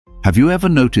Have you ever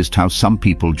noticed how some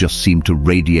people just seem to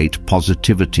radiate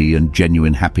positivity and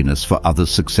genuine happiness for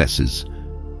others' successes?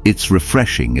 It's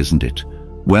refreshing, isn't it?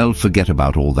 Well, forget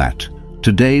about all that.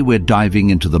 Today we're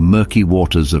diving into the murky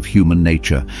waters of human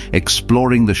nature,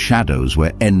 exploring the shadows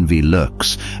where envy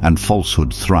lurks and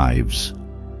falsehood thrives.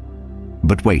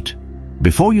 But wait,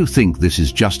 before you think this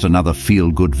is just another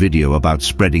feel-good video about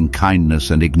spreading kindness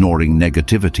and ignoring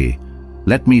negativity,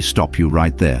 let me stop you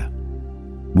right there.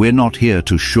 We're not here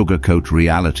to sugarcoat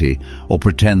reality or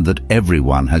pretend that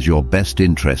everyone has your best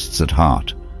interests at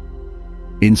heart.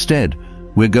 Instead,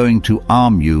 we're going to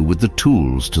arm you with the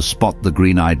tools to spot the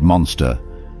green-eyed monster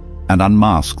and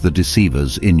unmask the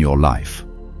deceivers in your life.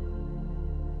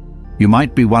 You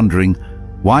might be wondering,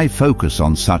 why focus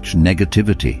on such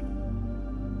negativity?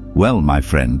 Well, my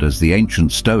friend, as the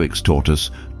ancient Stoics taught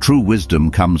us, true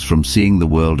wisdom comes from seeing the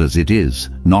world as it is,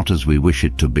 not as we wish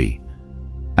it to be.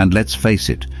 And let's face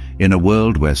it, in a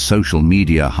world where social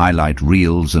media highlight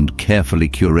reels and carefully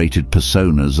curated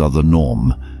personas are the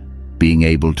norm, being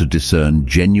able to discern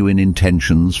genuine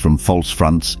intentions from false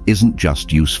fronts isn't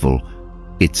just useful,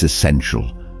 it's essential.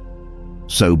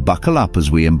 So buckle up as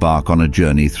we embark on a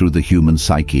journey through the human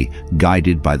psyche,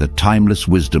 guided by the timeless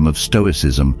wisdom of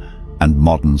Stoicism and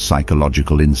modern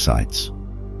psychological insights.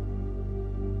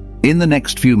 In the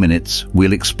next few minutes,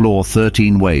 we'll explore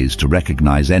 13 ways to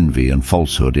recognize envy and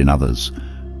falsehood in others.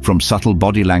 From subtle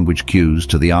body language cues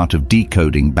to the art of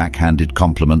decoding backhanded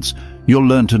compliments, you'll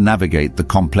learn to navigate the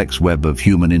complex web of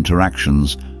human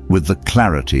interactions with the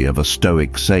clarity of a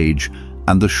Stoic sage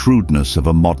and the shrewdness of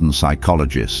a modern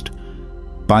psychologist.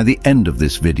 By the end of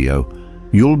this video,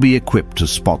 you'll be equipped to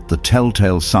spot the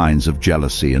telltale signs of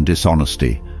jealousy and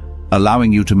dishonesty,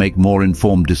 allowing you to make more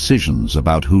informed decisions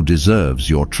about who deserves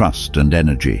your trust and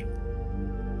energy.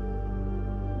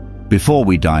 Before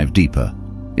we dive deeper,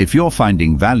 if you're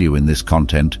finding value in this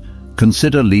content,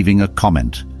 consider leaving a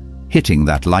comment, hitting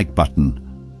that like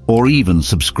button, or even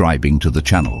subscribing to the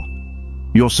channel.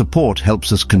 Your support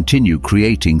helps us continue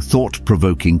creating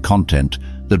thought-provoking content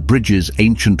that bridges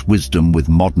ancient wisdom with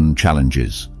modern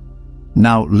challenges.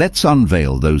 Now, let's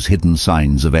unveil those hidden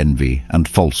signs of envy and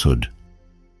falsehood.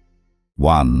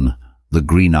 1. The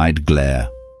green-eyed glare.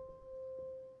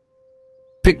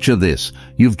 Picture this.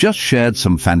 You've just shared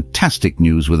some fantastic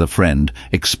news with a friend,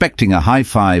 expecting a high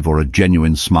five or a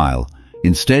genuine smile.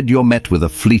 Instead, you're met with a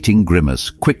fleeting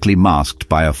grimace, quickly masked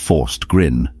by a forced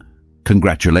grin.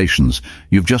 Congratulations,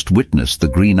 you've just witnessed the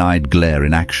green-eyed glare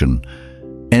in action.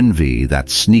 Envy,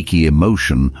 that sneaky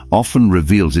emotion, often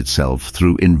reveals itself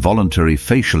through involuntary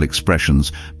facial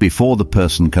expressions before the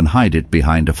person can hide it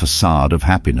behind a facade of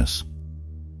happiness.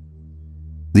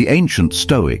 The ancient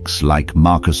Stoics, like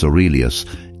Marcus Aurelius,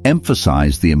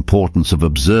 emphasized the importance of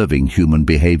observing human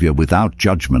behavior without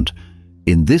judgment.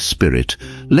 In this spirit,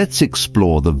 let's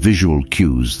explore the visual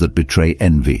cues that betray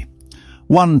envy.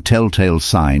 One telltale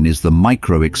sign is the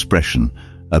micro-expression,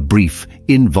 a brief,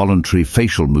 involuntary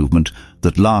facial movement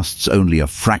that lasts only a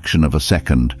fraction of a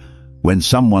second. When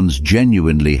someone's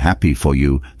genuinely happy for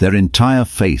you, their entire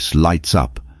face lights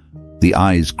up. The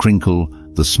eyes crinkle,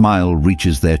 the smile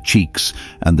reaches their cheeks,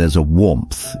 and there's a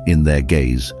warmth in their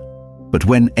gaze. But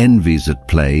when envy's at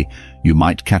play, you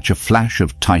might catch a flash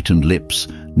of tightened lips,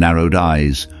 narrowed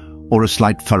eyes, or a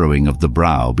slight furrowing of the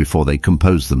brow before they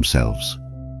compose themselves.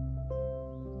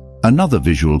 Another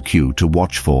visual cue to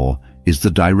watch for is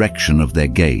the direction of their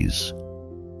gaze.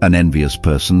 An envious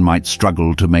person might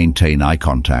struggle to maintain eye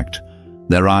contact,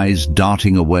 their eyes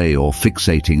darting away or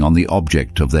fixating on the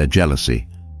object of their jealousy.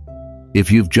 If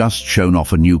you've just shown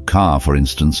off a new car, for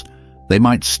instance, they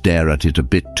might stare at it a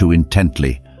bit too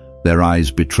intently, their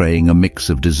eyes betraying a mix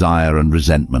of desire and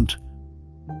resentment.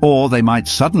 Or they might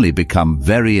suddenly become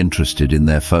very interested in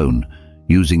their phone,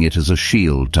 using it as a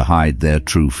shield to hide their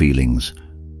true feelings.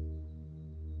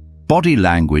 Body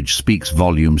language speaks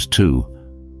volumes too.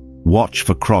 Watch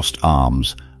for crossed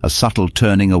arms, a subtle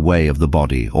turning away of the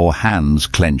body, or hands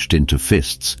clenched into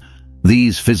fists.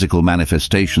 These physical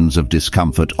manifestations of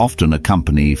discomfort often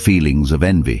accompany feelings of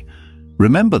envy.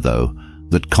 Remember, though,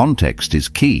 that context is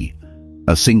key.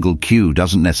 A single cue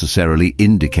doesn't necessarily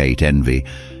indicate envy.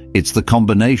 It's the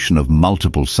combination of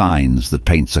multiple signs that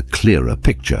paints a clearer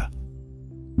picture.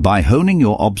 By honing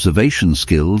your observation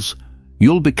skills,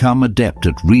 you'll become adept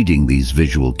at reading these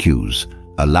visual cues,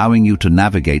 allowing you to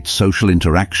navigate social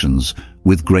interactions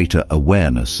with greater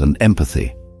awareness and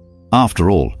empathy.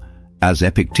 After all, as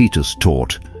Epictetus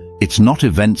taught, it's not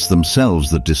events themselves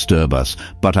that disturb us,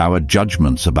 but our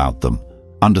judgments about them.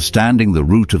 Understanding the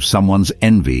root of someone's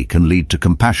envy can lead to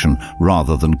compassion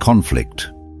rather than conflict.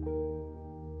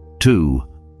 2.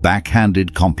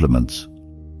 Backhanded compliments.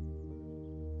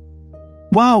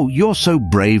 "Wow, you're so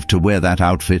brave to wear that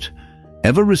outfit."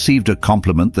 Ever received a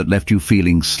compliment that left you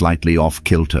feeling slightly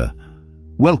off-kilter?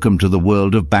 Welcome to the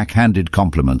world of backhanded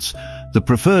compliments, the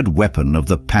preferred weapon of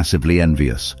the passively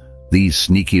envious. These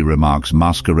sneaky remarks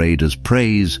masquerade as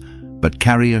praise, but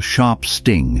carry a sharp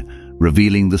sting,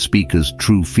 revealing the speaker's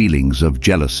true feelings of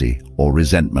jealousy or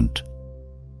resentment.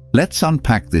 Let's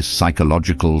unpack this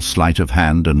psychological sleight of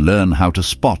hand and learn how to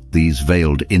spot these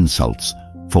veiled insults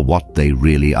for what they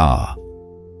really are.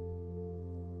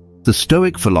 The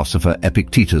Stoic philosopher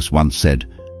Epictetus once said,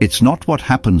 "It's not what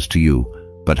happens to you,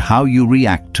 but how you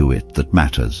react to it that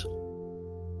matters."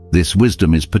 This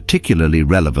wisdom is particularly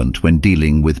relevant when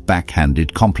dealing with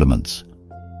backhanded compliments.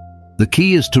 The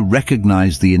key is to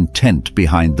recognize the intent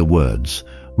behind the words,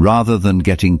 rather than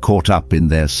getting caught up in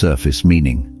their surface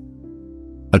meaning.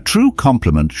 A true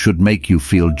compliment should make you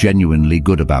feel genuinely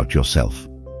good about yourself.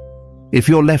 If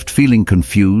you're left feeling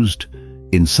confused,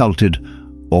 insulted,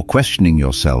 or questioning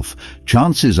yourself,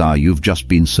 chances are you've just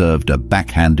been served a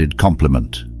backhanded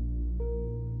compliment.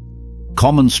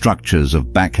 Common structures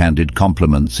of backhanded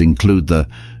compliments include the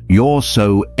 "you're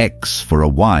so X for a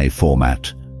Y"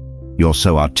 format, "you're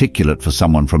so articulate for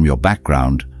someone from your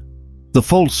background," the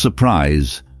false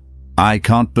surprise, "I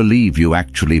can't believe you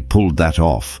actually pulled that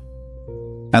off,"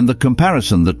 and the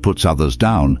comparison that puts others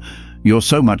down, "you're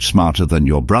so much smarter than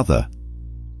your brother."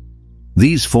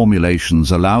 These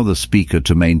formulations allow the speaker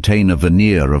to maintain a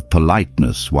veneer of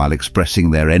politeness while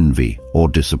expressing their envy or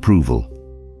disapproval.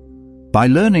 By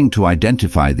learning to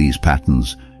identify these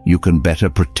patterns, you can better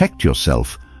protect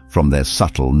yourself from their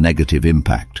subtle negative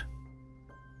impact.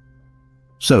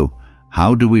 So,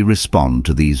 how do we respond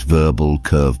to these verbal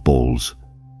curveballs?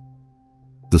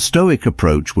 The Stoic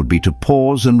approach would be to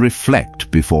pause and reflect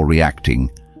before reacting.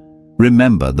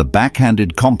 Remember, the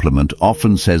backhanded compliment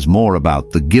often says more about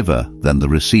the giver than the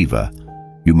receiver.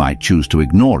 You might choose to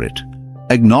ignore it,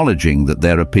 acknowledging that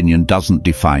their opinion doesn't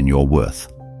define your worth.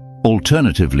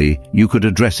 Alternatively, you could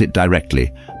address it directly,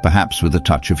 perhaps with a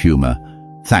touch of humor.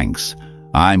 "Thanks.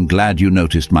 I'm glad you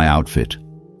noticed my outfit.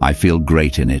 I feel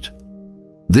great in it."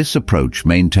 This approach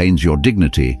maintains your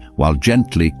dignity while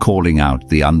gently calling out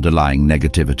the underlying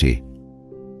negativity.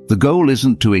 The goal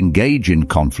isn't to engage in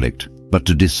conflict, but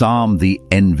to disarm the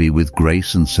envy with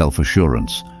grace and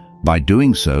self-assurance. By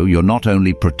doing so, you're not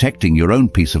only protecting your own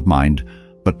peace of mind,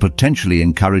 but potentially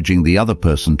encouraging the other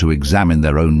person to examine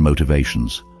their own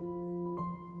motivations.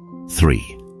 3.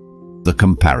 The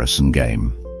comparison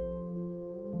game.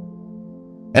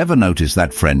 Ever notice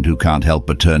that friend who can't help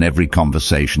but turn every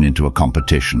conversation into a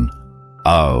competition?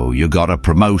 "Oh, you got a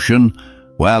promotion?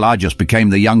 Well, I just became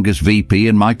the youngest VP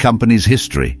in my company's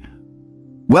history."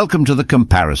 Welcome to the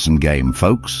comparison game,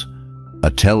 folks. A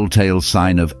telltale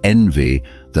sign of envy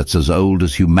that's as old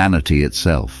as humanity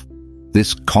itself.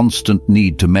 This constant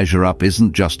need to measure up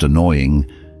isn't just annoying,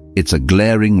 it's a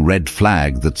glaring red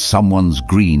flag that someone's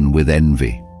green with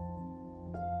envy.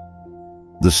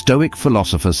 The Stoic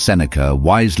philosopher Seneca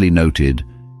wisely noted,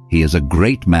 "He is a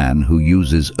great man who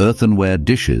uses earthenware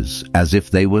dishes as if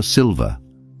they were silver,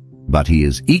 but he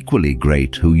is equally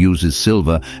great who uses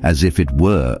silver as if it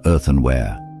were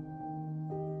earthenware."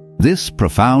 This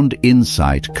profound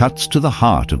insight cuts to the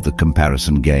heart of the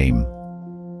comparison game.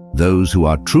 Those who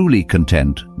are truly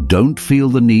content don't feel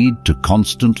the need to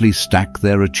constantly stack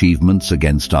their achievements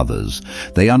against others.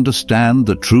 They understand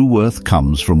that true worth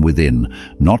comes from within,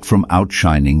 not from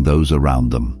outshining those around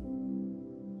them.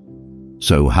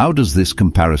 So how does this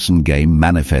comparison game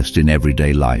manifest in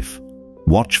everyday life?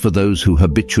 Watch for those who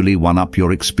habitually one-up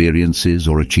your experiences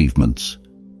or achievements.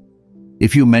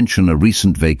 If you mention a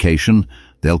recent vacation,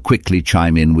 they'll quickly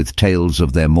chime in with tales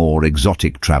of their more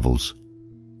exotic travels.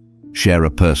 Share a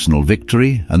personal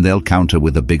victory, and they'll counter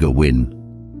with a bigger win.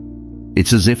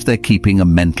 It's as if they're keeping a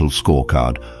mental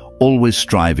scorecard, always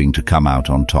striving to come out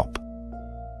on top.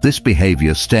 This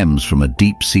behavior stems from a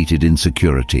deep-seated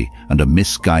insecurity and a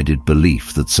misguided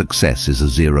belief that success is a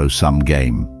zero-sum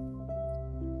game.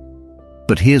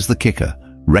 But here's the kicker.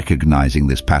 Recognizing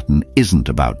this pattern isn't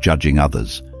about judging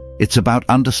others. It's about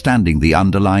understanding the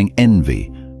underlying envy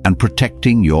and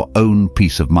protecting your own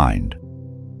peace of mind.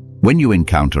 When you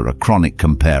encounter a chronic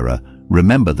comparer,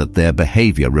 remember that their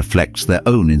behavior reflects their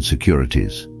own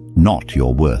insecurities, not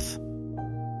your worth.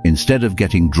 Instead of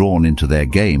getting drawn into their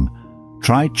game,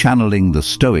 try channeling the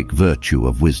Stoic virtue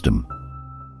of wisdom.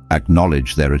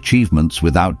 Acknowledge their achievements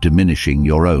without diminishing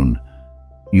your own.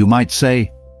 You might say,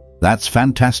 "That's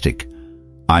fantastic.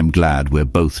 I'm glad we're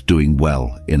both doing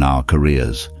well in our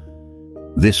careers."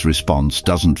 This response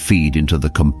doesn't feed into the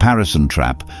comparison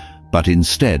trap, but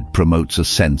instead promotes a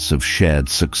sense of shared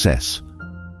success.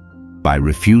 By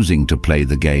refusing to play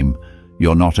the game,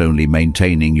 you're not only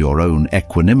maintaining your own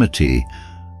equanimity,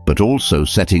 but also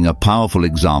setting a powerful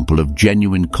example of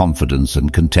genuine confidence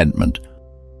and contentment.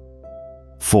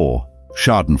 4.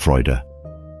 Schadenfreude.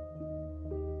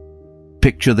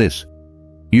 Picture this.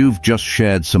 You've just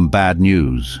shared some bad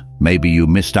news. Maybe you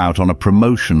missed out on a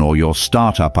promotion or your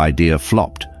startup idea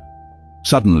flopped.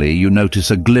 Suddenly, you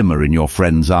notice a glimmer in your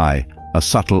friend's eye, a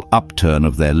subtle upturn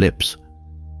of their lips.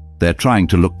 They're trying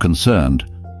to look concerned,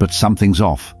 but something's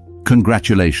off.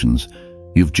 Congratulations,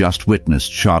 you've just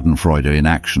witnessed Schadenfreude in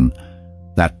action.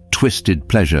 That twisted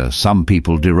pleasure some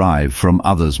people derive from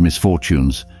others'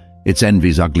 misfortunes. It's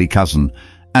envy's ugly cousin,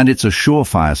 and it's a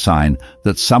surefire sign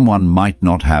that someone might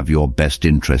not have your best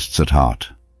interests at heart.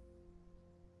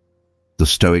 The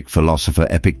Stoic philosopher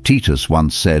Epictetus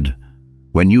once said,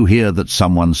 "When you hear that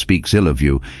someone speaks ill of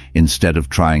you, instead of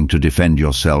trying to defend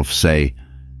yourself, say,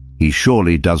 'He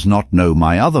surely does not know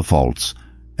my other faults,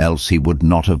 else he would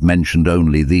not have mentioned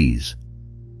only these.'"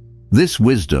 This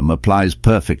wisdom applies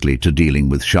perfectly to dealing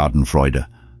with Schadenfreude.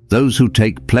 Those who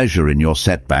take pleasure in your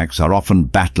setbacks are often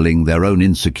battling their own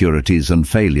insecurities and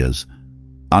failures.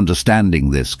 Understanding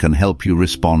this can help you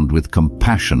respond with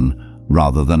compassion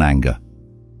rather than anger.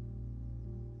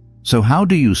 So how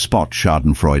do you spot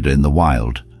Schadenfreude in the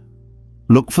wild?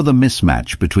 Look for the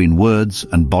mismatch between words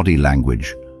and body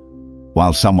language.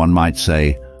 While someone might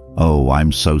say, "Oh,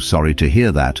 I'm so sorry to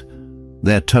hear that,"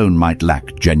 their tone might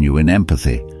lack genuine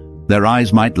empathy. Their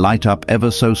eyes might light up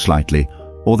ever so slightly,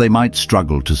 or they might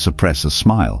struggle to suppress a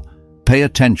smile. Pay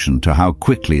attention to how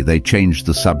quickly they change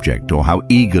the subject or how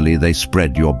eagerly they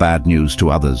spread your bad news to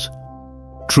others.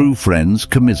 True friends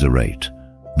commiserate.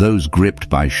 Those gripped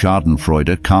by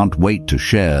Schadenfreude can't wait to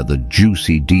share the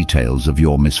juicy details of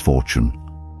your misfortune.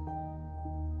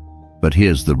 But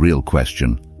here's the real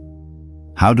question.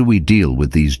 How do we deal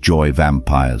with these joy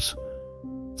vampires?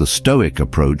 The Stoic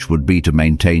approach would be to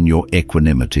maintain your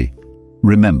equanimity.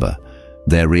 Remember,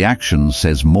 their reaction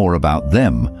says more about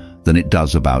them than it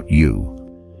does about you.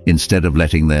 Instead of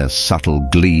letting their subtle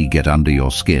glee get under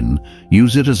your skin,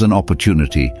 use it as an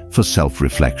opportunity for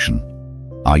self-reflection.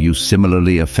 Are you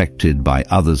similarly affected by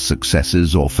others'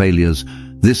 successes or failures?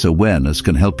 This awareness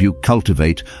can help you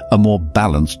cultivate a more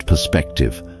balanced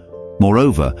perspective.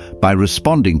 Moreover, by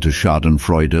responding to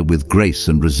Schadenfreude with grace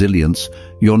and resilience,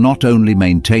 you're not only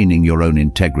maintaining your own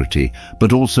integrity,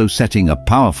 but also setting a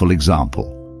powerful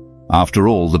example. After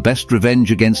all, the best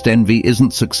revenge against envy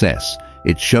isn't success.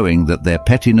 It's showing that their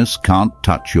pettiness can't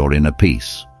touch your inner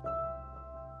peace.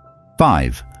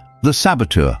 5. The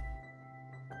Saboteur.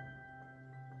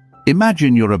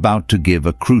 Imagine you're about to give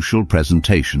a crucial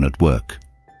presentation at work.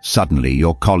 Suddenly,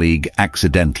 your colleague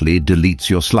accidentally deletes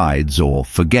your slides or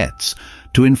forgets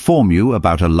to inform you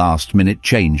about a last-minute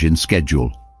change in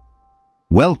schedule.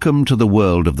 Welcome to the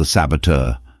world of the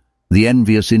saboteur, the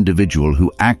envious individual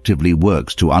who actively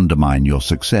works to undermine your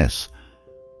success.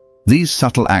 These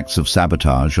subtle acts of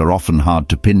sabotage are often hard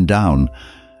to pin down,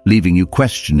 leaving you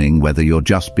questioning whether you're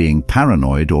just being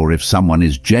paranoid or if someone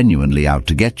is genuinely out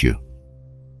to get you.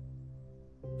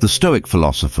 The Stoic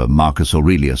philosopher Marcus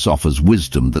Aurelius offers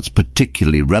wisdom that's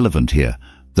particularly relevant here.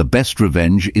 The best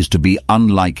revenge is to be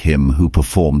unlike him who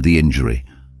performed the injury.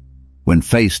 When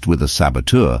faced with a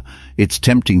saboteur, it's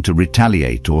tempting to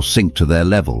retaliate or sink to their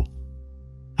level.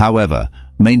 However,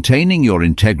 maintaining your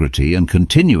integrity and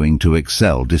continuing to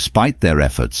excel despite their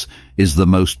efforts is the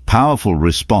most powerful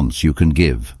response you can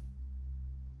give.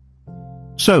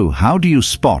 So, how do you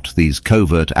spot these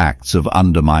covert acts of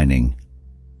undermining?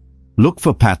 Look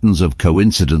for patterns of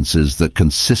coincidences that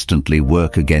consistently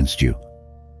work against you.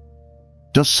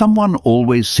 Does someone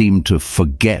always seem to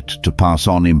forget to pass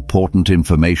on important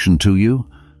information to you?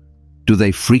 Do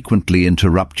they frequently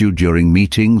interrupt you during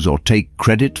meetings or take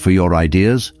credit for your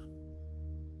ideas?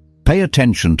 Pay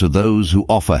attention to those who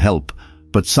offer help,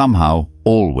 but somehow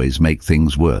always make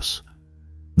things worse.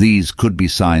 These could be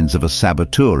signs of a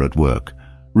saboteur at work.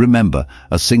 Remember,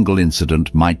 a single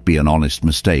incident might be an honest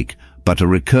mistake, but a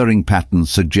recurring pattern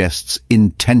suggests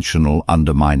intentional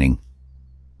undermining.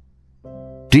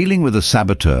 Dealing with a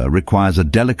saboteur requires a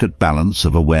delicate balance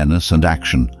of awareness and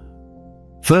action.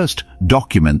 First,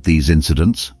 document these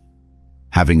incidents.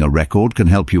 Having a record can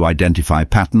help you identify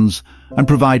patterns and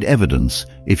provide evidence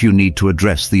if you need to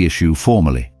address the issue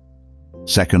formally.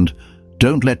 Second,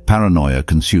 don't let paranoia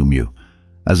consume you.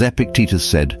 As Epictetus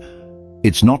said,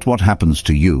 "It's not what happens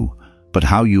to you, but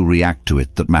how you react to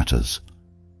it that matters."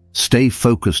 Stay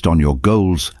focused on your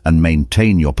goals and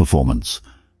maintain your performance.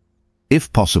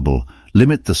 If possible,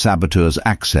 limit the saboteur's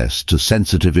access to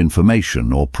sensitive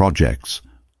information or projects.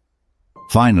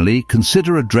 Finally,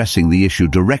 consider addressing the issue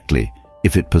directly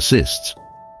if it persists.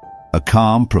 A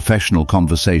calm, professional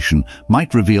conversation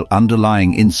might reveal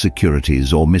underlying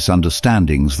insecurities or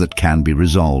misunderstandings that can be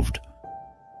resolved.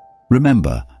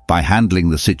 Remember, by handling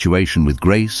the situation with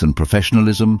grace and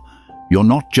professionalism, you're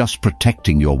not just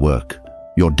protecting your work,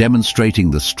 you're demonstrating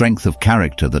the strength of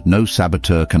character that no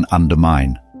saboteur can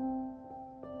undermine.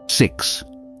 6.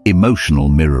 Emotional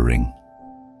mirroring.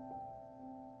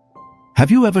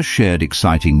 Have you ever shared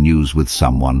exciting news with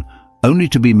someone, only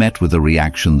to be met with a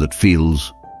reaction that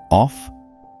feels off?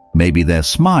 Maybe their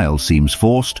smile seems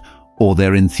forced, or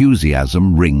their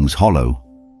enthusiasm rings hollow.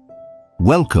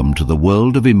 Welcome to the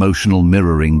world of emotional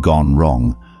mirroring gone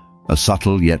wrong, a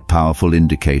subtle yet powerful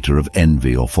indicator of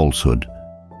envy or falsehood.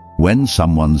 When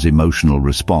someone's emotional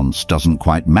response doesn't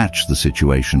quite match the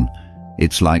situation,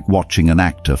 it's like watching an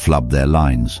actor flub their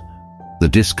lines. The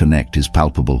disconnect is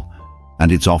palpable,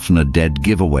 and it's often a dead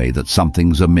giveaway that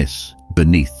something's amiss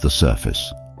beneath the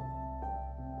surface.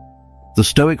 The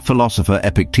Stoic philosopher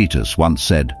Epictetus once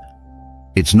said,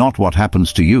 "It's not what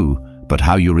happens to you, but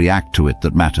how you react to it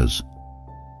that matters."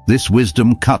 This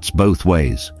wisdom cuts both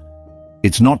ways.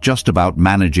 It's not just about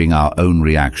managing our own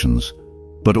reactions,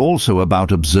 but also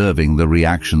about observing the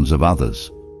reactions of others.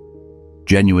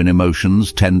 Genuine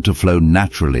emotions tend to flow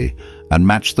naturally and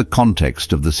match the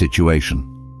context of the situation.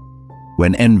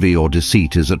 When envy or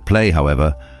deceit is at play,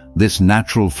 however, this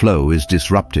natural flow is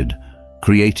disrupted,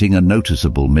 creating a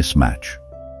noticeable mismatch.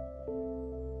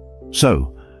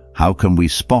 So, how can we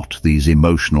spot these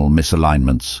emotional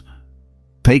misalignments?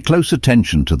 Pay close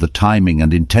attention to the timing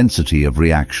and intensity of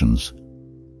reactions.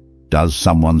 Does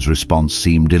someone's response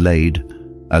seem delayed,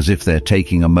 as if they're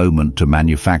taking a moment to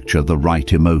manufacture the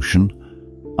right emotion?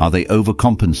 Are they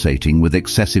overcompensating with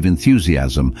excessive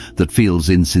enthusiasm that feels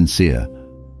insincere?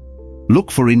 Look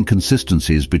for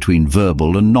inconsistencies between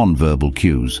verbal and non-verbal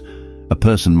cues. A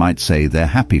person might say they're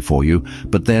happy for you,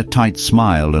 but their tight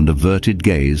smile and averted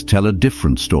gaze tell a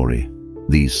different story.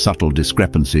 These subtle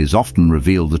discrepancies often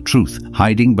reveal the truth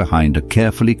hiding behind a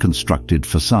carefully constructed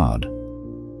facade.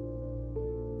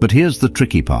 But here's the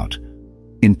tricky part.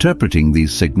 Interpreting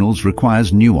these signals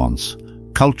requires nuance.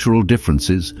 Cultural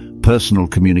differences, personal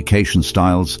communication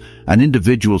styles, and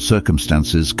individual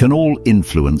circumstances can all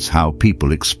influence how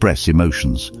people express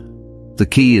emotions. The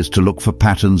key is to look for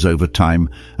patterns over time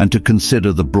and to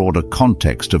consider the broader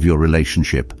context of your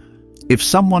relationship. If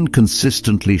someone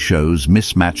consistently shows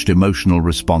mismatched emotional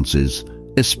responses,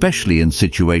 especially in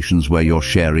situations where you're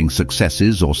sharing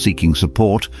successes or seeking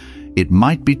support, it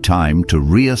might be time to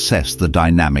reassess the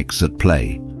dynamics at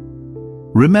play.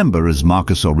 Remember, as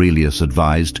Marcus Aurelius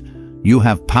advised, you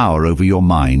have power over your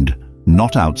mind,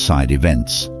 not outside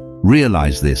events.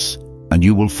 Realize this, and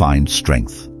you will find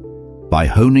strength. By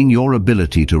honing your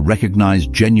ability to recognize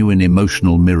genuine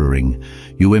emotional mirroring,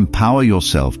 you empower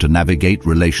yourself to navigate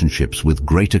relationships with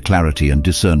greater clarity and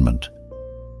discernment.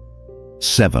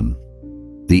 7.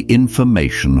 The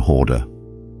Information Hoarder.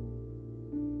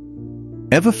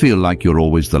 Ever feel like you're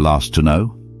always the last to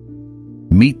know?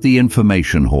 Meet the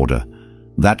Information Hoarder,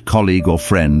 that colleague or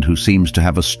friend who seems to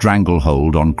have a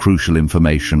stranglehold on crucial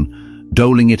information,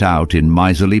 doling it out in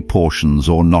miserly portions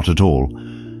or not at all.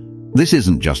 This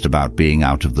isn't just about being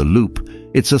out of the loop,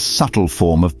 it's a subtle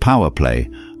form of power play,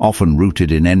 often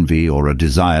rooted in envy or a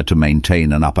desire to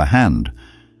maintain an upper hand.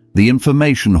 The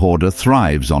information hoarder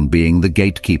thrives on being the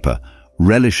gatekeeper,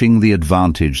 relishing the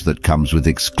advantage that comes with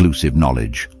exclusive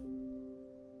knowledge.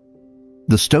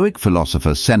 The Stoic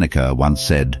philosopher Seneca once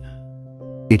said,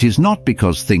 "It is not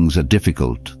because things are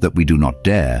difficult that we do not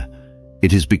dare,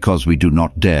 it is because we do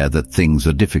not dare that things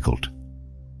are difficult."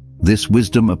 This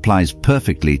wisdom applies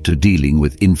perfectly to dealing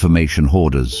with information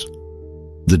hoarders.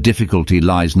 The difficulty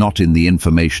lies not in the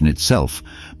information itself,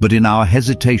 but in our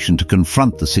hesitation to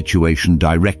confront the situation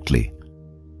directly.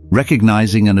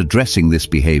 Recognizing and addressing this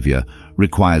behavior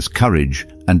requires courage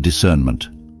and discernment.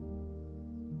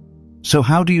 So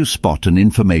how do you spot an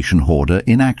information hoarder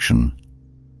in action?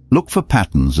 Look for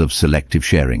patterns of selective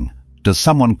sharing. Does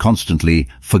someone constantly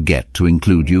forget to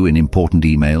include you in important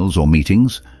emails or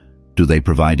meetings? Do they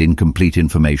provide incomplete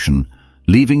information,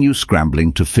 leaving you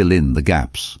scrambling to fill in the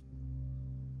gaps?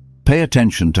 Pay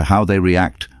attention to how they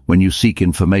react when you seek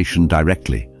information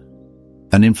directly.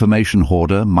 An information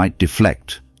hoarder might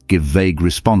deflect, give vague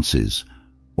responses,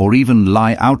 or even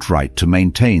lie outright to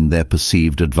maintain their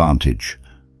perceived advantage.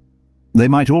 They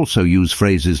might also use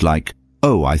phrases like,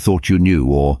 "Oh, I thought you knew,"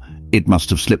 or "It must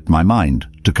have slipped my mind,"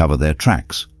 to cover their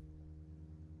tracks.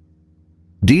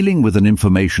 Dealing with an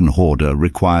information hoarder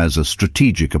requires a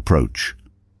strategic approach.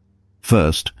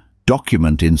 First,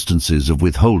 document instances of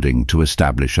withholding to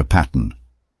establish a pattern.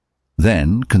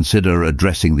 Then, consider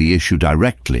addressing the issue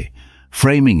directly,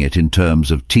 framing it in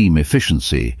terms of team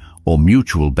efficiency or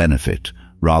mutual benefit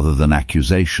rather than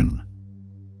accusation.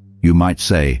 You might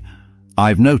say,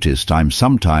 "I've noticed I'm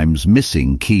sometimes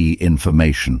missing key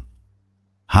information.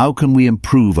 How can we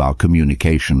improve our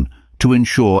communication to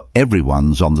ensure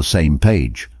everyone's on the same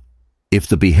page?" If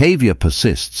the behavior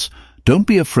persists, don't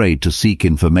be afraid to seek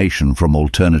information from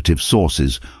alternative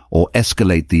sources or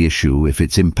escalate the issue if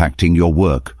it's impacting your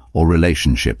work or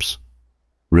relationships.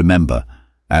 Remember,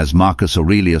 as Marcus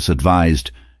Aurelius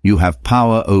advised, you have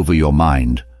power over your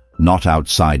mind, not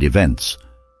outside events.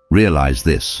 Realize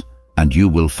this, and you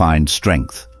will find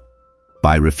strength.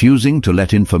 By refusing to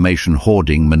let information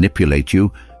hoarding manipulate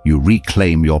you, you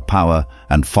reclaim your power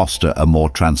and foster a more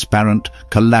transparent,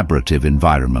 collaborative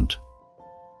environment.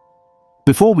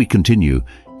 Before we continue,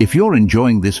 if you're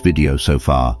enjoying this video so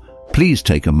far, please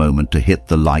take a moment to hit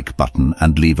the like button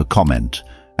and leave a comment.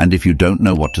 And if you don't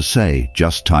know what to say,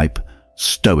 just type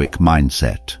Stoic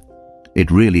Mindset. It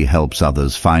really helps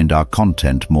others find our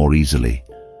content more easily.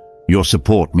 Your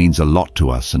support means a lot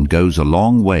to us and goes a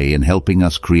long way in helping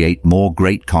us create more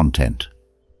great content.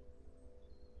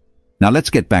 Now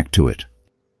let's get back to it.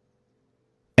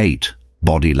 8.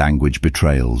 Body language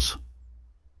betrayals.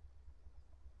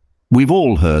 We've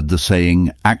all heard the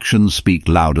saying, actions speak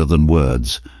louder than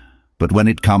words, but when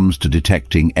it comes to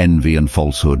detecting envy and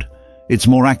falsehood, it's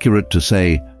more accurate to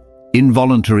say,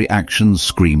 involuntary actions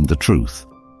scream the truth.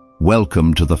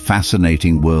 Welcome to the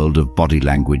fascinating world of body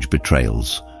language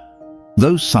betrayals.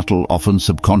 Those subtle, often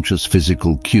subconscious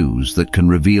physical cues that can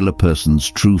reveal a person's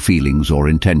true feelings or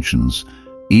intentions,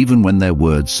 even when their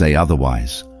words say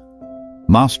otherwise.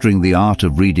 Mastering the art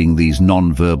of reading these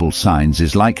non-verbal signs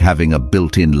is like having a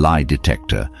built-in lie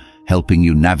detector, helping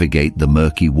you navigate the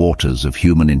murky waters of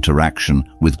human interaction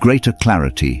with greater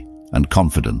clarity and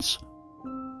confidence.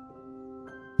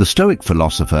 The Stoic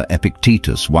philosopher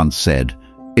Epictetus once said,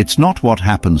 "It's not what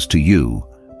happens to you,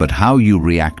 but how you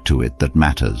react to it that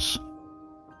matters."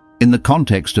 In the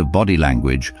context of body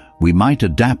language, we might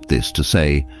adapt this to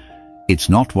say, "It's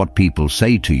not what people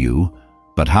say to you,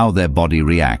 but how their body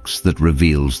reacts that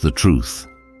reveals the truth."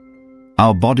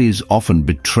 Our bodies often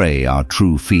betray our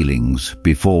true feelings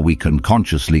before we can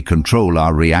consciously control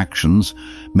our reactions,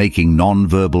 making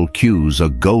non-verbal cues a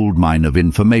goldmine of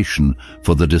information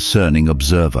for the discerning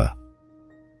observer.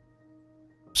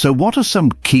 So what are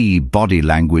some key body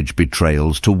language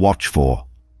betrayals to watch for?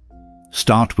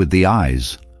 Start with the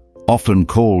eyes. Often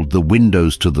called the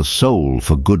windows to the soul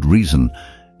for good reason,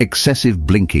 excessive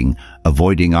blinking,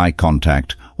 avoiding eye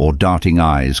contact, or darting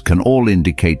eyes can all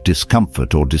indicate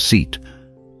discomfort or deceit.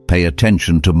 Pay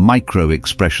attention to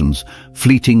micro-expressions,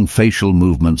 fleeting facial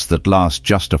movements that last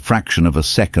just a fraction of a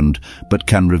second but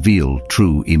can reveal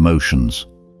true emotions.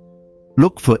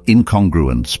 Look for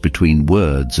incongruence between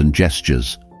words and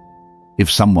gestures.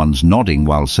 If someone's nodding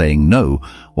while saying no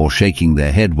or shaking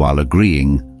their head while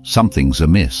agreeing, something's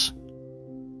amiss.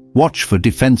 Watch for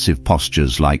defensive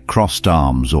postures like crossed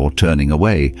arms or turning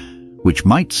away, which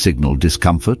might signal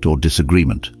discomfort or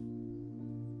disagreement.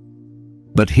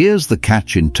 But here's the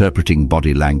catch: interpreting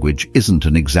body language isn't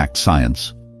an exact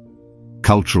science.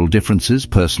 Cultural differences,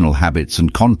 personal habits,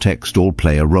 and context all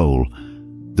play a role.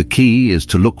 The key is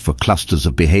to look for clusters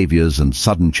of behaviors and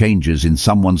sudden changes in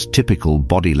someone's typical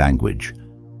body language.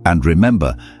 And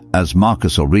remember, as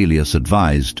Marcus Aurelius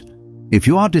advised, if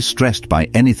you are distressed by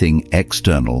anything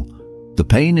external, the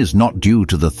pain is not due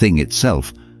to the thing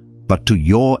itself, but to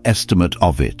your estimate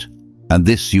of it, and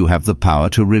this you have the power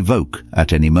to revoke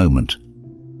at any moment.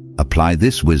 Apply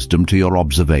this wisdom to your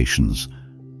observations.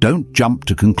 Don't jump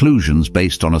to conclusions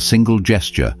based on a single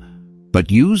gesture, but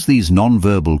use these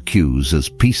non-verbal cues as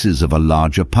pieces of a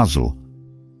larger puzzle.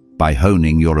 By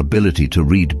honing your ability to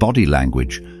read body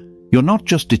language, you're not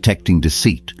just detecting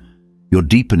deceit, you're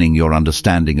deepening your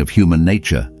understanding of human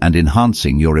nature and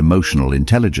enhancing your emotional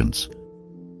intelligence.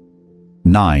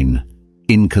 9.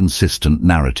 Inconsistent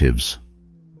narratives.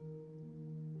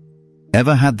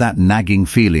 Ever had that nagging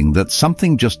feeling that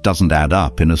something just doesn't add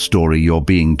up in a story you're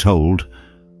being told?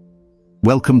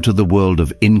 Welcome to the world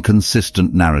of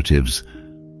inconsistent narratives,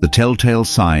 the telltale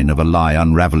sign of a lie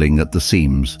unraveling at the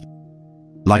seams.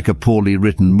 Like a poorly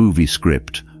written movie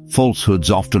script, falsehoods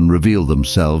often reveal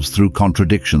themselves through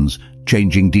contradictions,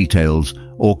 changing details,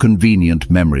 or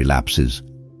convenient memory lapses.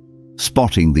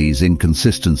 Spotting these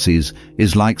inconsistencies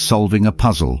is like solving a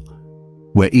puzzle,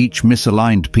 where each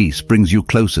misaligned piece brings you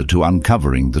closer to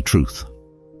uncovering the truth.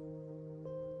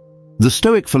 The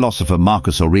Stoic philosopher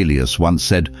Marcus Aurelius once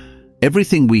said,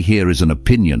 "Everything we hear is an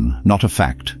opinion, not a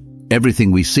fact.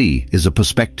 Everything we see is a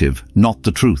perspective, not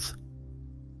the truth."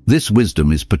 This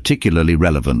wisdom is particularly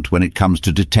relevant when it comes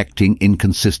to detecting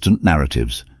inconsistent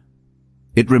narratives.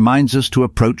 It reminds us to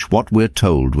approach what we're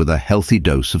told with a healthy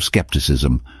dose of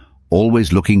skepticism,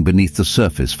 always looking beneath the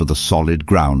surface for the solid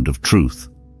ground of truth.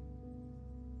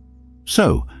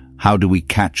 So, how do we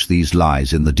catch these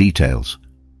lies in the details?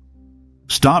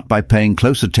 Start by paying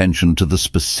close attention to the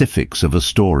specifics of a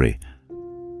story.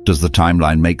 Does the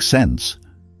timeline make sense?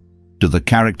 Do the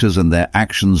characters and their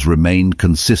actions remain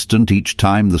consistent each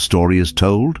time the story is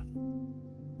told?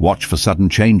 Watch for sudden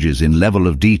changes in level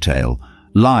of detail.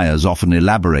 Liars often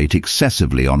elaborate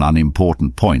excessively on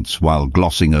unimportant points while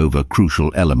glossing over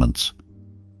crucial elements.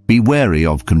 Be wary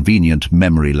of convenient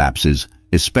memory lapses,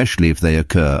 especially if they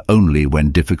occur only when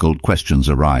difficult questions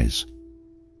arise.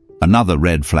 Another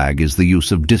red flag is the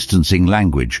use of distancing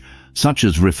language, such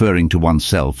as referring to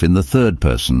oneself in the third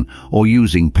person or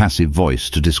using passive voice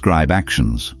to describe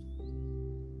actions.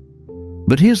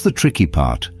 But here's the tricky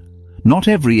part. Not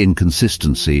every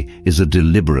inconsistency is a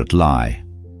deliberate lie.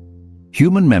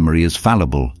 Human memory is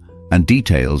fallible, and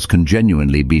details can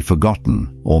genuinely be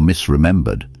forgotten or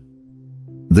misremembered.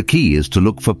 The key is to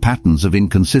look for patterns of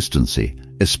inconsistency,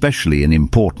 especially in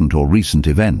important or recent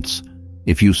events.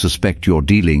 If you suspect you're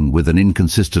dealing with an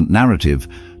inconsistent narrative,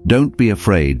 don't be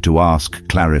afraid to ask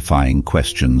clarifying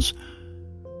questions.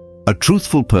 A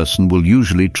truthful person will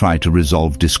usually try to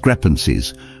resolve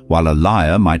discrepancies, while a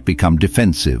liar might become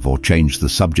defensive or change the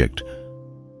subject.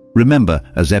 Remember,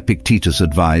 as Epictetus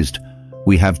advised,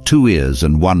 we have 2 ears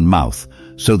and 1 mouth,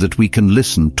 so that we can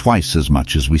listen twice as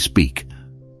much as we speak.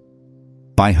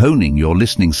 By honing your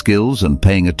listening skills and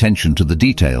paying attention to the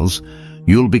details,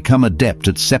 you'll become adept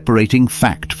at separating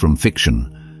fact from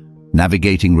fiction,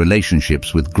 navigating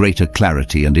relationships with greater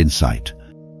clarity and insight.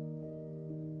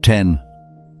 10.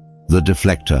 The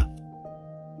deflector.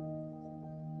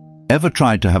 Ever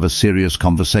tried to have a serious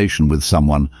conversation with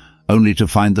someone only to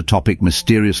find the topic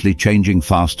mysteriously changing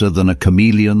faster than a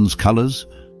chameleon's colors?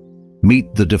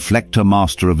 Meet the deflector,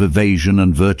 master of evasion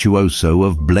and virtuoso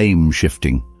of blame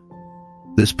shifting.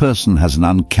 This person has an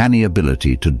uncanny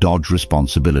ability to dodge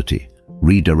responsibility,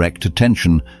 redirect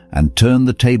attention, and turn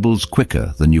the tables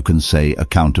quicker than you can say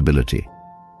accountability.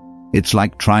 It's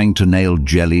like trying to nail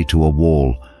jelly to a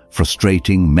wall,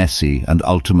 frustrating, messy, and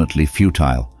ultimately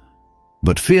futile.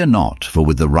 But fear not, for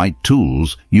with the right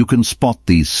tools, you can spot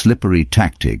these slippery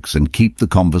tactics and keep the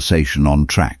conversation on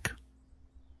track.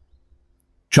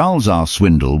 Charles R.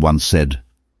 Swindoll once said,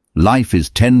 "Life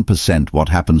is 10% what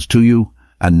happens to you,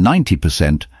 and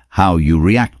 90% how you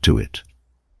react to it."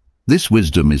 This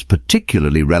wisdom is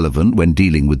particularly relevant when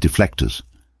dealing with deflectors.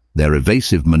 Their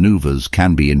evasive maneuvers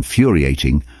can be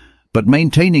infuriating, but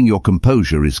maintaining your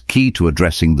composure is key to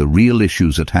addressing the real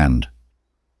issues at hand.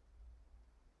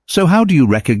 So how do you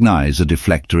recognize a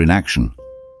deflector in action?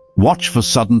 Watch for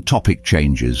sudden topic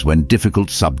changes when difficult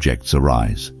subjects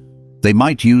arise. They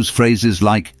might use phrases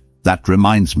like, "That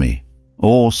reminds me,"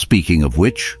 or "Speaking of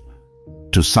which,"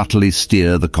 to subtly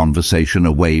steer the conversation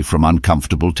away from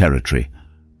uncomfortable territory.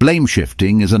 Blame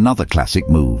shifting is another classic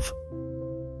move.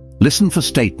 Listen for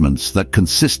statements that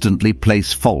consistently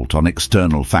place fault on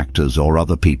external factors or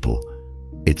other people.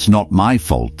 "It's not my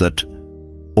fault that,"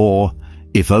 or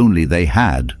 "If only they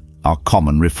had," are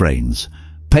common refrains.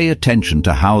 Pay attention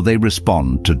to how they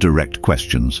respond to direct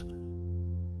questions.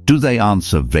 Do they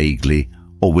answer vaguely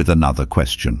or with another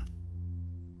question?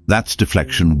 That's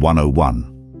Deflection 101.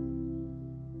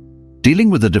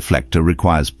 Dealing with a deflector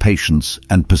requires patience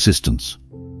and persistence.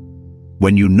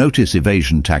 When you notice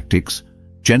evasion tactics,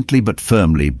 gently but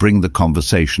firmly bring the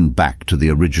conversation back to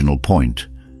the original point.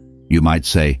 You might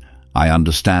say, "I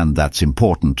understand that's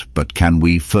important, but can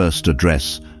we first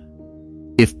address..."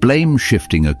 If blame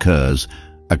shifting occurs,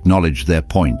 acknowledge their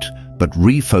point, but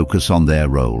refocus on their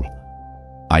role.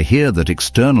 "I hear that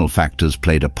external factors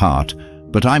played a part,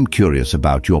 but I'm curious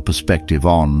about your perspective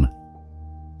on..."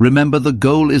 Remember, the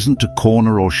goal isn't to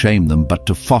corner or shame them, but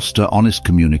to foster honest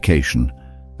communication.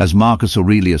 As Marcus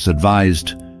Aurelius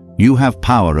advised, "You have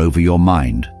power over your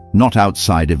mind, not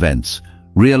outside events.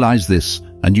 Realize this,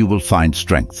 and you will find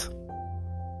strength."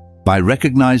 By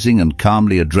recognizing and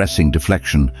calmly addressing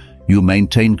deflection, you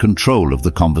maintain control of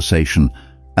the conversation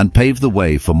and pave the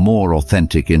way for more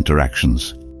authentic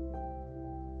interactions.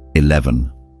 11.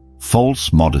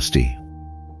 False modesty.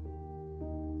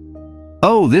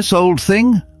 "Oh, this old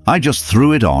thing? I just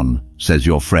threw it on," says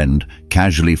your friend,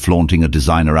 casually flaunting a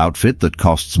designer outfit that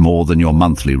costs more than your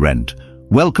monthly rent.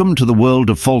 Welcome to the world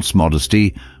of false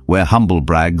modesty, where humble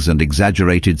brags and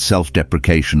exaggerated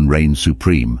self-deprecation reign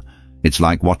supreme. It's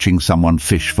like watching someone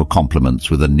fish for compliments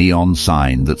with a neon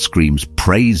sign that screams,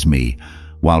 "Praise me,"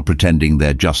 while pretending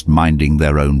they're just minding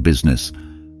their own business.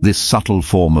 This subtle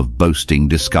form of boasting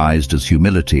disguised as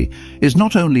humility is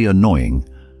not only annoying,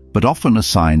 but often a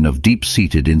sign of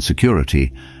deep-seated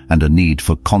insecurity and a need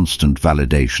for constant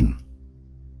validation.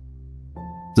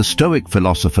 The Stoic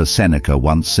philosopher Seneca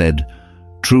once said,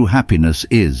 "True happiness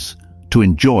is to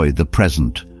enjoy the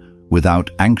present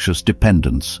without anxious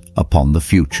dependence upon the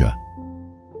future."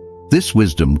 This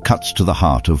wisdom cuts to the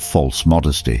heart of false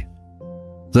modesty.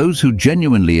 Those who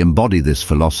genuinely embody this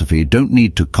philosophy don't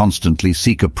need to constantly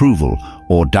seek approval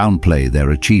or downplay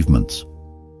their achievements.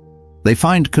 They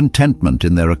find contentment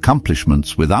in their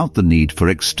accomplishments without the need for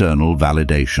external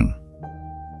validation.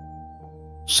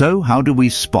 So, how do we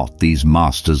spot these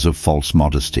masters of false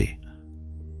modesty?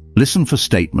 Listen for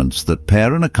statements that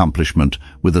pair an accomplishment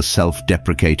with a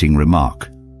self-deprecating remark.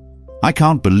 "I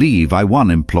can't believe I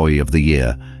won Employee of the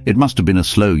Year. It must have been a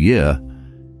slow year,"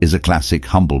 is a classic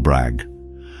humble brag.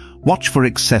 Watch for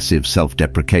excessive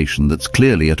self-deprecation that's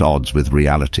clearly at odds with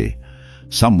reality.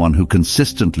 Someone who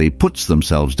consistently puts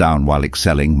themselves down while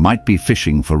excelling might be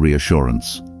fishing for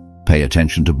reassurance. Pay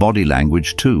attention to body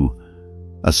language too.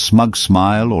 A smug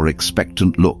smile or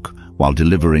expectant look while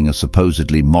delivering a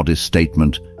supposedly modest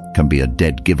statement can be a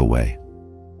dead giveaway.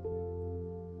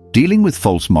 Dealing with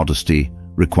false modesty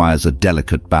requires a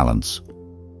delicate balance.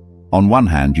 On one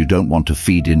hand, you don't want to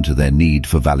feed into their need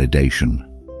for validation.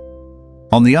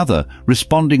 On the other,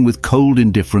 responding with cold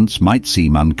indifference might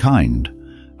seem unkind.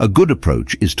 A good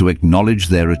approach is to acknowledge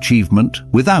their achievement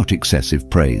without excessive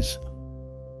praise.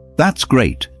 "That's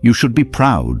great, you should be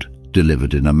proud,"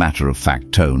 delivered in a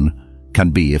matter-of-fact tone, can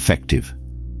be effective.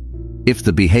 If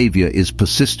the behavior is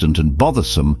persistent and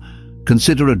bothersome,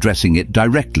 consider addressing it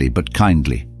directly but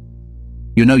kindly.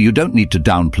 You don't need to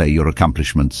downplay your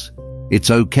accomplishments. It's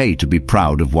okay to be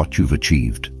proud of what you've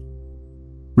achieved.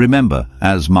 Remember,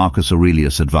 as Marcus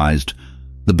Aurelius advised,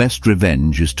 the best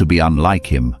revenge is to be unlike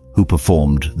him who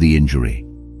performed the injury.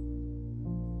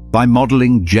 By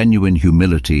modeling genuine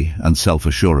humility and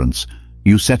self-assurance,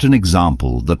 you set an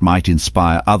example that might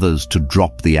inspire others to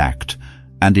drop the act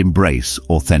and embrace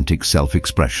authentic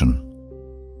self-expression.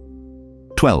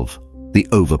 12. The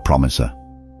Overpromiser.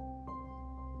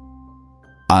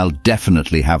 "I'll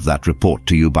definitely have that report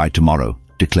to you by tomorrow,"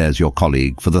 declares your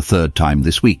colleague for the third time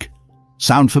this week.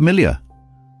 Sound familiar?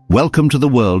 Welcome to the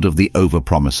world of the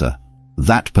overpromiser,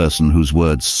 that person whose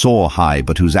words soar high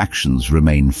but whose actions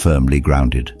remain firmly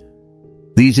grounded.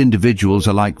 These individuals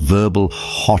are like verbal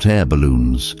hot air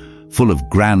balloons, full of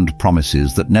grand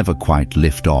promises that never quite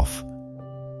lift off.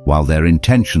 While their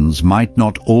intentions might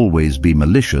not always be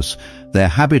malicious, their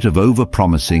habit of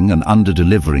overpromising and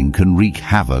underdelivering can wreak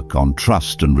havoc on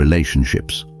trust and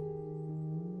relationships.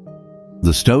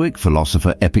 The Stoic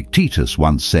philosopher Epictetus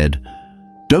once said,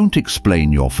 "Don't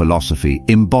explain your philosophy,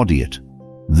 embody it."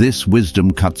 This wisdom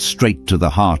cuts straight to the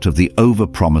heart of the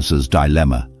overpromiser's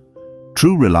dilemma.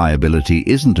 True reliability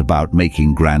isn't about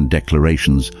making grand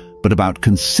declarations, but about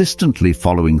consistently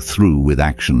following through with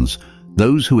actions.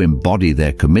 Those who embody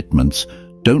their commitments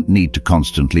don't need to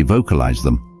constantly vocalize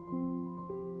them.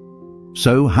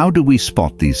 So, how do we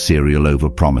spot these serial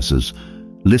overpromisers?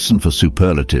 Listen for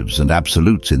superlatives and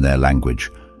absolutes in their language.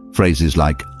 Phrases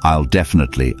like, "I'll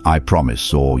definitely," "I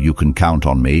promise," or "you can count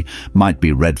on me" might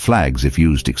be red flags if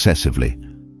used excessively.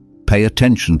 Pay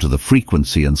attention to the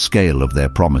frequency and scale of their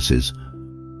promises.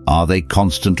 Are they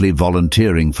constantly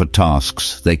volunteering for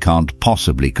tasks they can't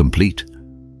possibly complete?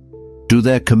 Do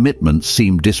their commitments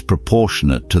seem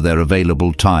disproportionate to their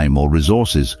available time or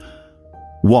resources?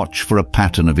 Watch for a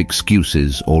pattern of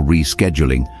excuses or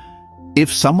rescheduling.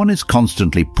 If someone is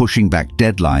constantly pushing back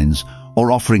deadlines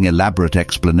or offering elaborate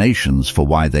explanations for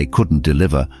why they couldn't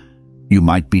deliver, you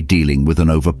might be dealing with an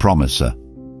overpromiser.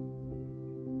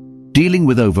 Dealing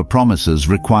with overpromisers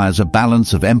requires a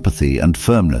balance of empathy and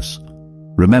firmness.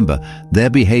 Remember, their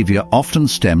behavior often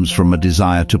stems from a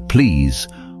desire to please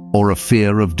or a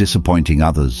fear of disappointing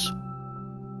others.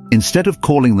 Instead of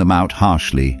calling them out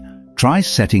harshly, try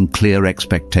setting clear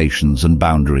expectations and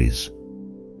boundaries.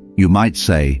 You might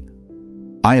say,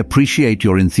 "I appreciate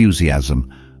your enthusiasm,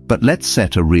 but let's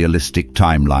set a realistic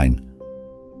timeline."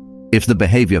 If the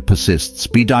behavior persists,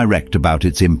 be direct about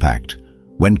its impact.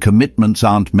 When commitments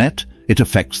aren't met, it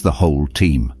affects the whole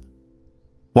team.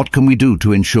 What can we do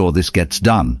to ensure this gets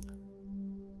done?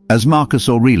 As Marcus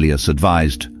Aurelius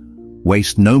advised,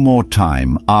 waste no more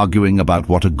time arguing about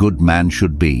what a good man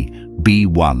should be. Be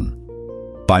one.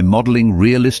 By modeling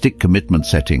realistic commitment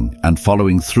setting and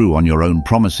following through on your own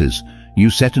promises, you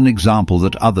set an example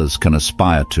that others can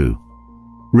aspire to.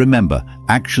 Remember,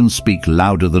 actions speak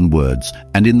louder than words,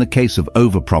 and in the case of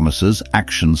overpromisers,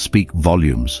 actions speak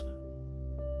volumes.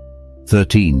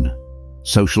 13.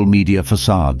 Social media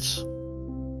facades.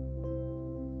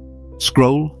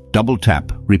 Scroll, double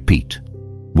tap, repeat.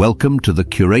 Welcome to the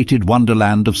curated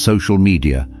wonderland of social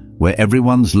media, where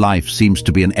everyone's life seems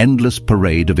to be an endless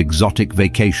parade of exotic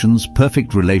vacations,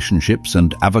 perfect relationships,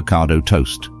 and avocado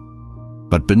toast.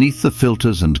 But beneath the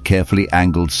filters and carefully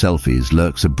angled selfies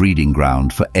lurks a breeding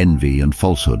ground for envy and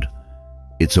falsehood.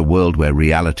 It's a world where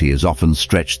reality is often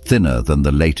stretched thinner than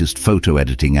the latest photo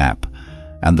editing app,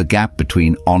 and the gap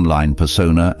between online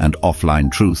persona and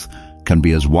offline truth can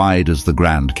be as wide as the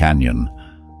Grand Canyon.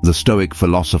 The Stoic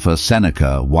philosopher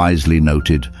Seneca wisely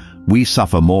noted, "We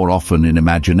suffer more often in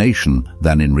imagination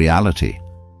than in reality."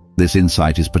 This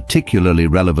insight is particularly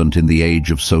relevant in the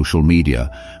age of social media,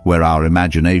 where our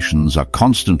imaginations are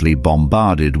constantly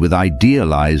bombarded with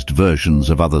idealized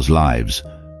versions of others' lives.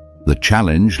 The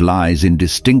challenge lies in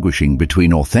distinguishing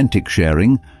between authentic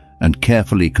sharing and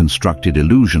carefully constructed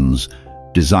illusions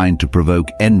designed to provoke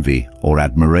envy or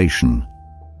admiration.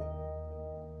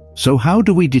 So how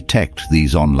do we detect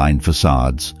these online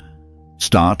facades?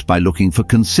 Start by looking for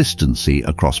consistency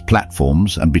across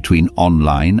platforms and between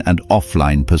online and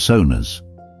offline personas.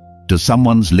 Does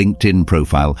someone's LinkedIn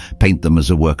profile paint them as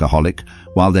a workaholic,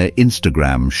 while their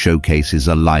Instagram showcases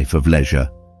a life of leisure?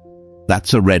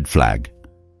 That's a red flag.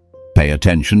 Pay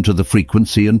attention to the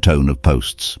frequency and tone of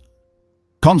posts.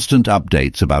 Constant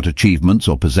updates about achievements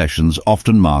or possessions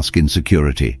often mask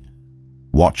insecurity.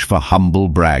 Watch for humble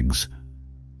brags,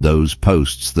 those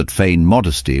posts that feign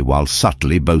modesty while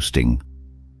subtly boasting.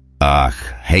 "Ugh,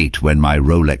 hate when my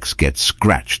Rolex gets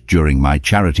scratched during my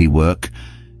charity work,"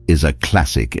 is a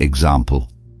classic example.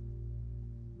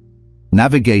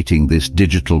 Navigating this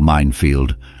digital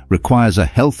minefield requires a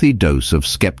healthy dose of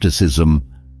skepticism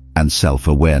and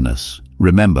self-awareness.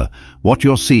 Remember, what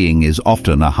you're seeing is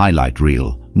often a highlight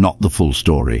reel, not the full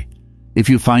story. If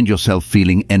you find yourself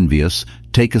feeling envious,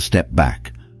 take a step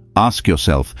back. Ask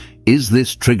yourself, is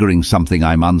this triggering something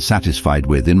I'm unsatisfied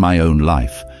with in my own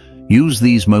life? Use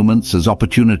these moments as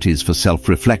opportunities for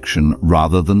self-reflection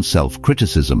rather than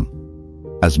self-criticism.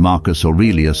 As Marcus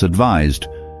Aurelius advised,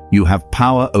 you have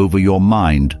power over your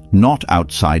mind, not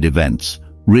outside events.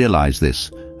 Realize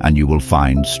this, and you will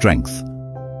find strength.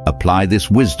 Apply this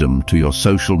wisdom to your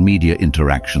social media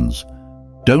interactions.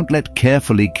 Don't let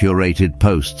carefully curated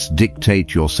posts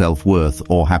dictate your self-worth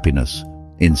or happiness.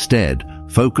 Instead,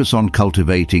 focus on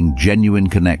cultivating genuine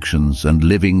connections and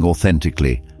living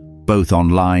authentically, both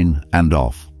online and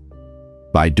off.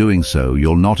 By doing so,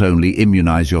 you'll not only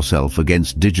immunize yourself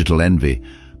against digital envy,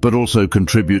 but also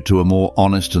contribute to a more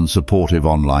honest and supportive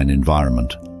online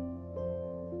environment.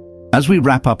 As we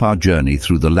wrap up our journey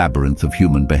through the labyrinth of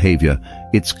human behavior,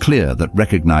 it's clear that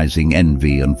recognizing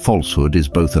envy and falsehood is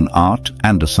both an art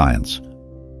and a science.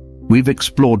 We've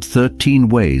explored 13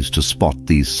 ways to spot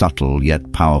these subtle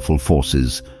yet powerful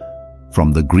forces,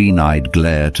 from the green-eyed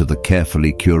glare to the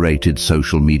carefully curated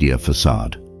social media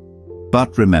facade.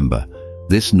 But remember,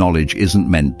 this knowledge isn't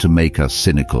meant to make us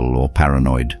cynical or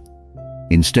paranoid.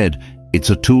 Instead, it's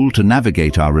a tool to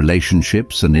navigate our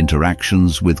relationships and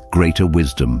interactions with greater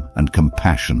wisdom and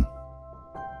compassion.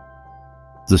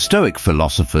 The Stoic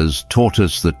philosophers taught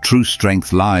us that true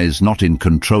strength lies not in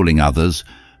controlling others,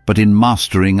 but in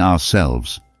mastering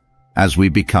ourselves. As we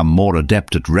become more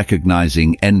adept at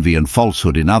recognizing envy and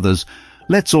falsehood in others,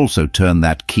 let's also turn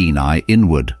that keen eye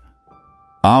inward.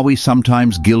 Are we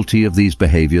sometimes guilty of these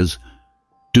behaviors?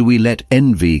 Do we let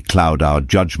envy cloud our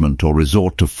judgment or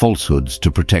resort to falsehoods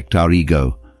to protect our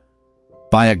ego?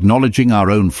 By acknowledging our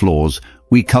own flaws,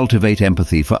 we cultivate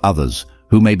empathy for others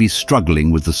who may be struggling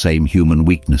with the same human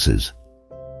weaknesses.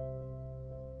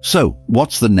 So,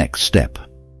 what's the next step?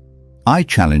 I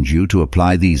challenge you to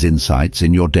apply these insights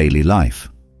in your daily life.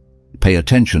 Pay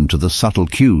attention to the subtle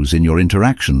cues in your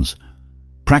interactions.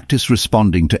 Practice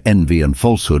responding to envy and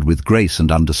falsehood with grace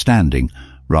and understanding,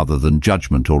 rather than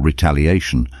judgment or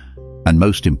retaliation. And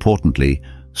most importantly,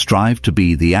 strive to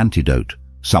be the antidote,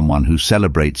 someone who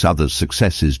celebrates others'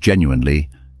 successes genuinely,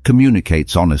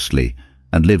 communicates honestly,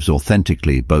 and lives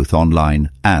authentically both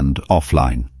online and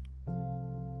offline.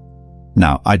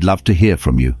 Now, I'd love to hear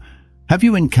from you. Have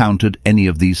you encountered any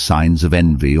of these signs of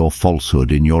envy or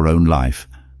falsehood in your own life?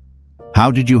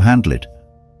 How did you handle it?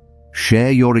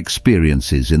 Share your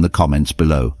experiences in the comments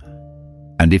below.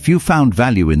 And if you found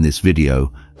value in this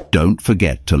video, don't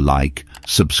forget to like,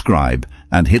 subscribe,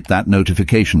 and hit that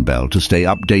notification bell to stay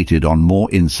updated on more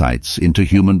insights into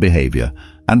human behavior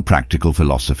and practical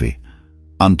philosophy.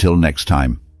 Until next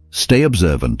time, stay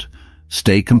observant,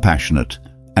 stay compassionate,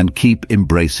 and keep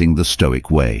embracing the Stoic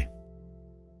way.